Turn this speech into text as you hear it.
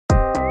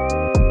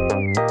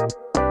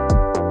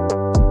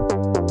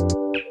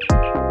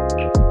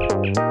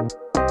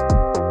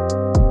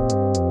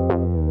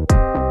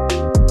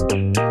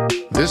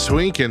This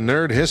week in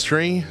Nerd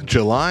History,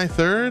 July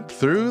 3rd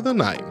through the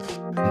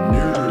 9th.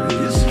 Nerd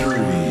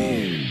History.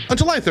 On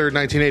July 3rd,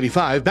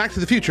 1985, Back to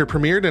the Future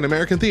premiered in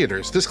American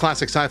theaters. This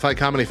classic sci-fi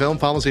comedy film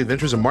follows the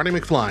adventures of Marty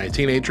McFly, a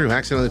teenager who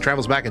accidentally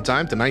travels back in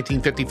time to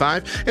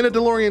 1955 in a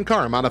DeLorean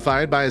car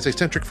modified by his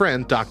eccentric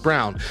friend, Doc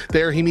Brown.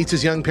 There, he meets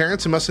his young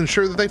parents and must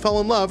ensure that they fall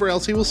in love or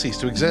else he will cease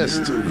to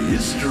exist. Nerd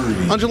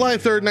History. On July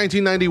 3rd,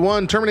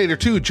 1991, Terminator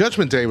 2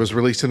 Judgment Day was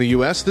released in the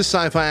U.S. This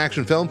sci-fi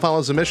action film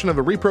follows the mission of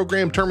a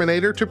reprogrammed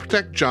Terminator to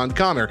protect John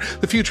Connor,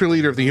 the future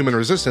leader of the human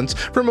resistance,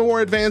 from a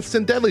more advanced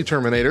and deadly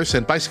Terminator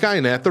sent by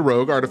Skynet, the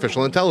rogue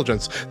artificial intelligence.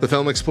 The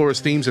film explores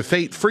themes of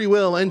fate, free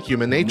will, and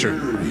human nature.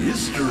 Nerd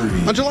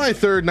History. On July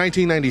 3rd,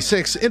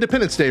 1996,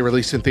 Independence Day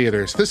released in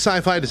theaters. This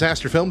sci-fi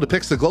disaster film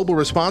depicts the global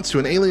response to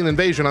an alien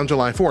invasion on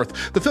July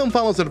 4th. The film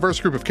follows a diverse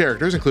group of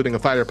characters, including a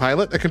fighter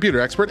pilot, a computer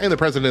expert, and the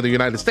President of the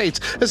United States,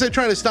 as they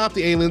try to stop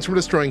the aliens from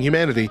destroying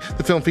humanity.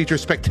 The film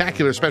features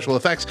spectacular special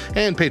effects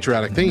and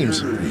patriotic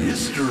themes. Nerd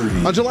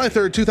History. On July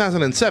 3rd,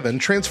 2007,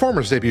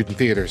 Transformers debuted in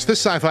theaters. This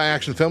sci-fi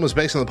action film is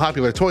based on the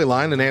popular toy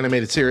line and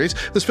animated series.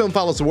 This film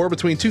follows the war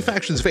between two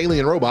factions of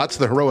alien robots,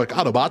 the heroic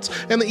Autobots,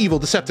 and the evil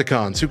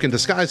Decepticons, who can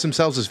disguise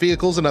themselves as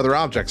vehicles and other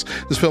objects.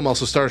 This film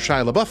also stars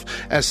Shia LaBeouf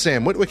as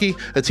Sam Witwicky,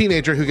 a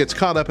teenager who gets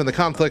caught up in the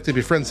conflict and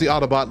befriends the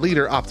Autobot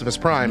leader Optimus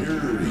Prime.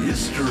 Nerd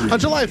History. On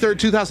July 3rd,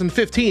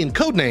 2015,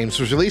 Codenames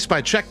was released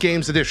by Czech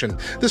Games Edition.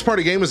 This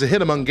party game was a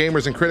hit among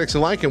gamers and critics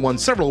alike and won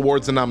several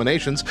awards and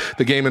nominations.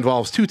 The game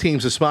involves two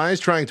teams of spies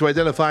trying to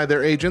identify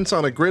their agents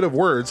on a grid of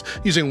words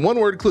using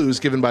one-word clues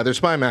given by their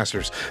spy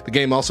masters. The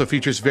game also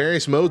features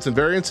various modes and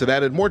variants that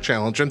added more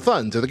challenge and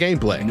fun to the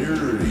gameplay.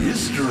 Nerd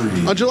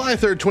History. On July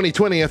 3rd,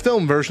 2020, a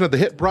film version of the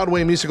hit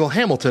Broadway musical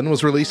Hamilton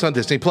was released on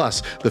Disney+.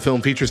 The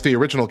film features the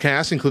original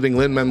cast, including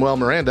Lin-Manuel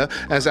Miranda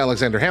as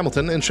Alexander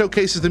Hamilton, and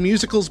showcases the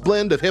musical's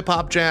blend of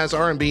hip-hop, jazz,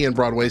 R&B, and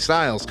Broadway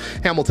styles.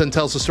 Hamilton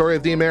tells the story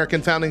of the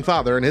American founding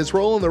father and his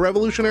role in the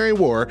Revolutionary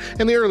War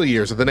in the early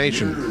years of the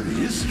nation. Nerd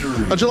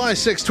History. On July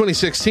 6,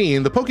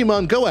 2016, the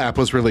Pokemon Go app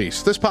was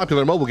released. This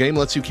popular mobile game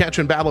lets you catch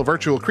and battle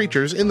virtual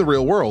creatures in the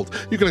real world.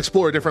 You can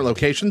explore different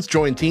locations,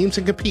 join teams,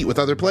 and compete with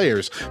other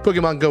players.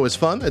 Pokemon Go is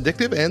fun,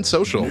 addictive, and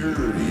social.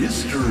 Nerd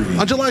History.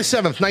 On July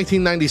 7th,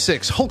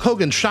 1996, Hulk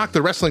Hogan shocked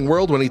the wrestling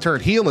world when he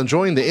turned heel and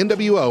joined the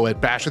NWO at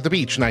Bash at the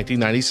Beach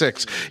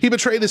 1996. He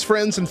betrayed his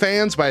friends and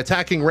fans by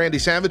attacking Randy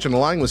Savage and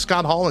allying with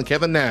Scott Hall and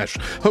Kevin Nash.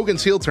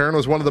 Hogan's heel turn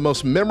was one of the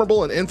most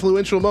memorable and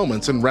influential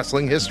moments in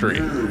wrestling history.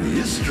 Nerd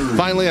History.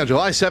 Finally, on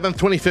July 7th,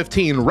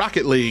 2015,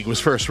 Rocket League was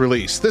first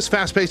released. This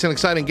fast-paced and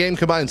exciting game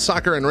combines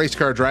soccer and race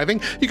car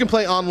driving. You can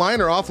play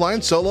online or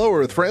offline, solo or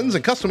with friends,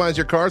 and customize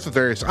your cars with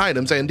various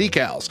items and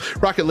decals.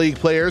 Rocket League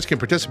players can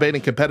participate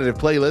in competitive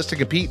playlists to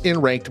compete in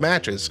ranked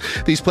matches.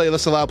 These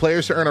playlists allow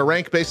players to earn a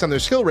rank based on their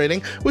skill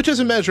rating, which is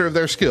a measure of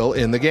their skill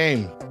in the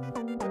game.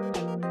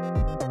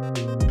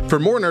 For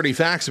more nerdy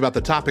facts about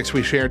the topics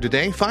we shared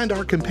today, find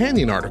our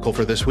companion article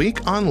for this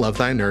week on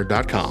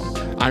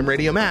lovethynerd.com. I'm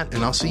Radio Matt,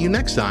 and I'll see you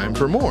next time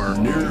for more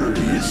Nerd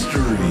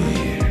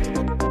History.